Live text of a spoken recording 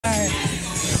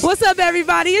What's up,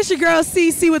 everybody? It's your girl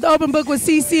Cici with Open Book with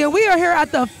Cici, and we are here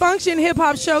at the Function Hip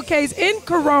Hop Showcase in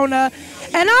Corona.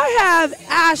 And I have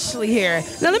Ashley here.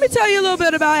 Now, let me tell you a little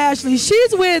bit about Ashley.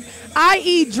 She's with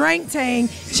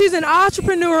IEDrankTank. She's an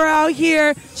entrepreneur out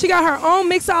here. She got her own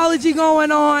mixology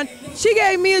going on. She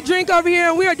gave me a drink over here,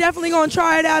 and we are definitely going to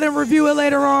try it out and review it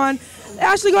later on.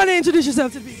 Ashley, go ahead and introduce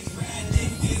yourself to me.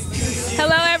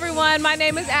 Hello, everyone. My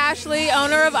name is Ashley,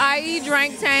 owner of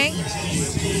IEDrankTank.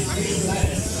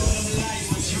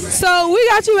 So we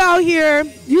got you out here.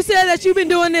 You said that you've been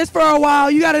doing this for a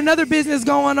while. You got another business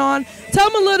going on. Tell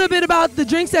them a little bit about the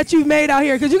drinks that you've made out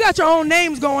here, because you got your own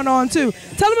names going on too.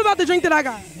 Tell them about the drink that I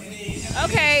got.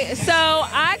 Okay, so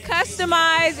I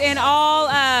customize in all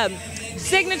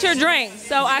signature drinks.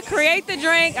 So I create the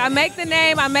drink, I make the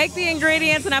name, I make the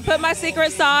ingredients, and I put my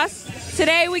secret sauce.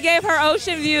 Today we gave her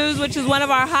Ocean Views, which is one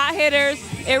of our hot hitters.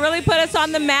 It really put us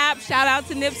on the map. Shout out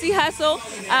to Nipsey Hussle.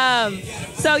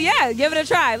 So yeah, give it a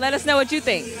try. Let us know what you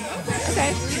think.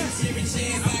 Okay.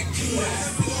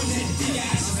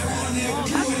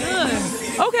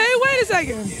 Okay, wait a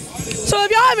second. So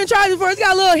if y'all haven't tried it before, it's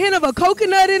got a little hint of a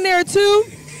coconut in there too.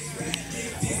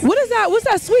 What is that? What's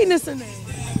that sweetness in there?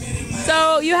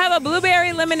 So you have a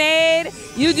blueberry lemonade.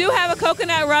 You do have a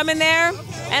coconut rum in there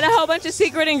and a whole bunch of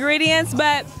secret ingredients.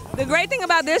 But the great thing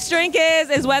about this drink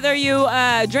is whether you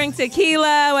drink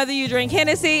tequila, whether you drink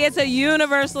Hennessy, it's a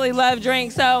universally loved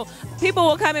drink. So people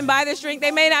will come and buy this drink.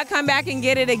 They may not come back and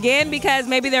get it again because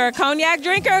maybe they're a cognac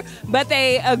drinker, but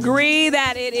they agree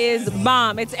that it is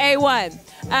bomb. It's A1.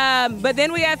 But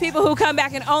then we have people who come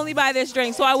back and only buy this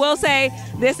drink. So I will say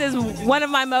this is one of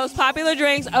my most popular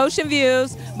drinks, Ocean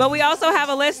Views. But we also have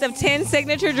a list of 10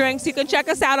 signature drinks. You can check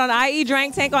us out on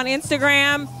IEDrankTank on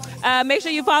Instagram. Make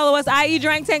sure you follow us,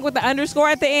 IEDrankTank with the underscore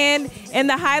at the end. In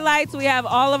the highlights, we have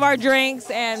all of our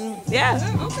drinks, and yeah.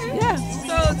 Okay. Yeah.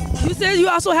 So you said you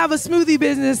also have a smoothie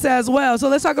business as well. So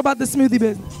let's talk about the smoothie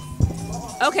business.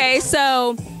 Okay,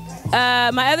 so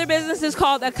my other business is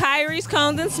called Akai's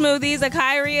Cones and Smoothies.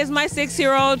 Akai is my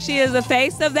 6-year-old. She is the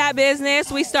face of that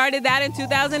business. We started that in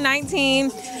 2019.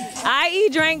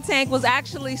 IEDrankTank was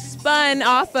actually spun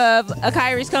off of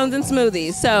Akai's Cones and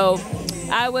Smoothies. So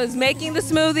I was making the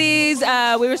smoothies.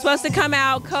 We were supposed to come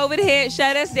out. COVID hit,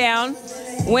 shut us down.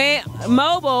 Went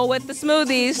mobile with the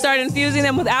smoothies, started infusing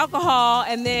them with alcohol,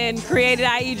 and then created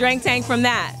IEDrankTank from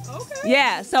that. Okay.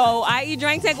 Yeah, so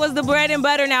IEDrankTank was the bread and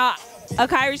butter. Now,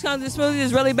 Akai's Cones and Smoothies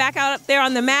is really back out there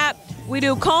on the map. We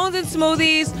do cones and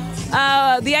smoothies.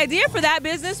 The idea for that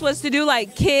business was to do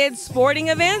like kids sporting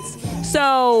events.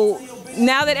 So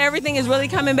now that everything is really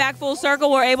coming back full circle,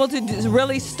 we're able to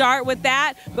really start with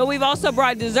that. But we've also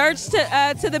brought desserts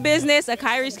to the business.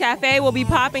 Akai's Cafe will be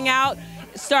popping out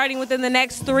starting within the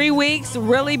next 3 weeks,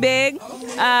 really big.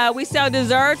 We sell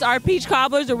desserts. Our peach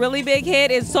cobbler is a really big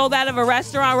hit. It's sold out of a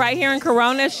restaurant right here in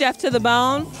Corona, Chef to the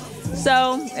Bone.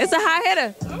 So it's a hot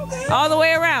hitter all the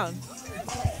way around.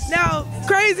 Now,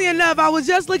 crazy enough, I was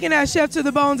just looking at Chef to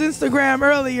the Bone's Instagram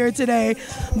earlier today.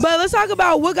 But let's talk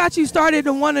about what got you started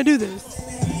to want to do this.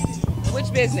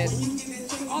 Which business?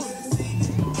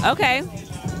 Okay.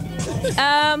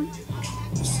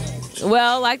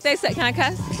 Well, like they said, can I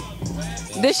cuss?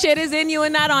 This shit is in you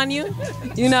and not on you.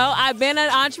 You know, I've been an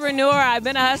entrepreneur. I've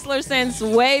been a hustler since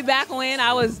way back when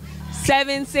I was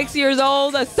 6 years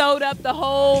old. I sewed up the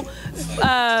whole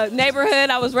neighborhood.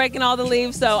 I was raking all the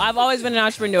leaves. So I've always been an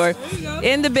entrepreneur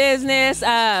in the business.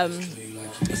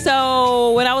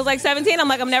 So when I was like 17, I'm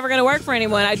like, I'm never going to work for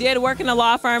anyone. I did work in a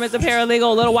law firm as a paralegal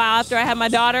a little while after I had my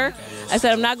daughter. I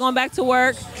said, I'm not going back to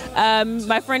work.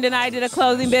 My friend and I did a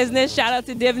clothing business. Shout out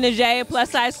to Divnajay, a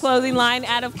plus-size clothing line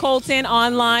out of Colton,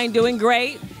 online, doing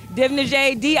great.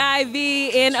 Divnajay,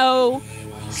 DIVNO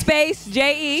space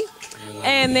JE.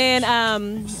 And then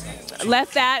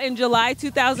left that in July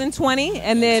 2020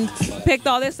 and then picked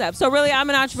all this up. So really, I'm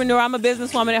an entrepreneur. I'm a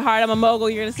businesswoman at heart. I'm a mogul.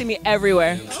 You're going to see me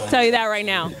everywhere. I'll tell you that right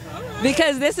now.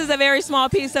 Because this is a very small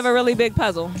piece of a really big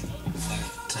puzzle.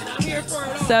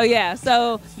 So yeah,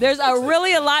 so there's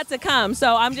really a lot to come.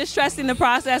 So I'm just trusting the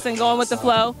process and going with the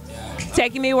flow,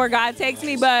 taking me where God takes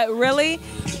me. But really,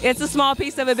 it's a small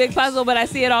piece of a big puzzle, but I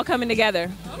see it all coming together.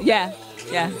 Yeah,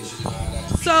 yeah.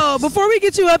 So before we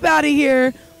get you up out of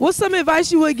here, what's some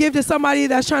advice you would give to somebody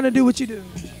that's trying to do what you do?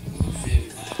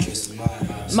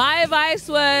 My advice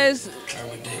was,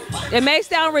 it may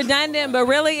sound redundant, but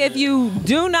really if you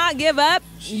do not give up,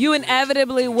 you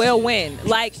inevitably will win.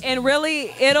 Like, and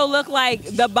really it'll look like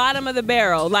the bottom of the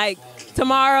barrel. Like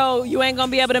tomorrow you ain't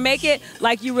gonna be able to make it.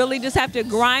 Like you really just have to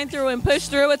grind through and push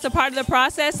through. It's a part of the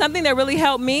process. Something that really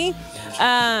helped me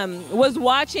was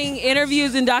watching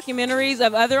interviews and documentaries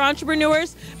of other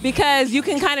entrepreneurs, because you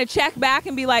can kind of check back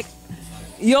and be like,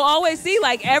 you'll always see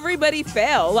like everybody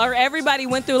fell or everybody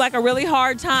went through like a really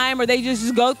hard time, or they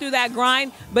just go through that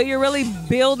grind, but you're really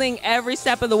building every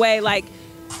step of the way. Like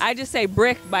I just say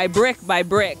brick by brick by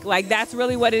brick. Like that's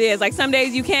really what it is. Like some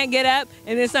days you can't get up,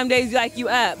 and then some days like you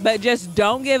up, but just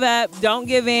don't give up, don't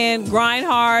give in, grind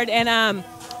hard, and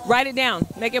write it down,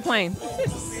 make it plain.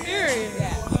 Serious.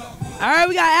 Yeah. All right,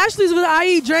 we got Ashley's with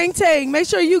IEDrankTank. Make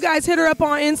sure you guys hit her up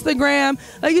on Instagram.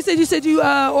 Like you said you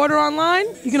order online?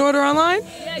 You can order online?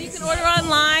 Yeah, you can order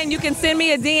online. You can send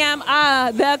me a DM.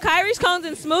 The Kyrie's Cones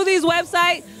and Smoothies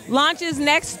website launches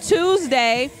next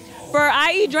Tuesday. For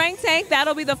IEDrankTank,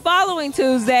 that'll be the following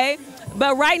Tuesday.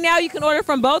 But right now, you can order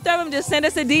from both of them. Just send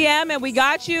us a DM, and we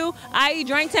got you.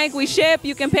 IEDrankTank, we ship.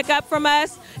 You can pick up from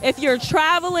us. If you're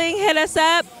traveling, hit us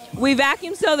up. We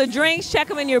vacuum seal the drinks, check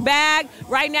them in your bag.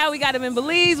 Right now, we got them in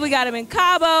Belize, we got them in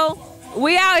Cabo.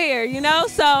 We out here, you know?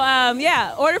 So,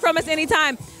 yeah, order from us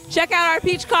anytime. Check out our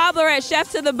peach cobbler at Chef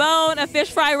to the Bone, a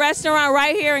fish fry restaurant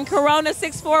right here in Corona,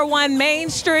 641 Main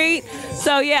Street.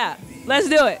 So, yeah, let's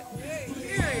do it.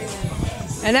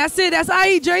 And that's it. That's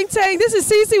IEDrankTank. This is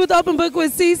Cici with Open Book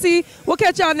with Cici. We'll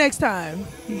catch y'all next time.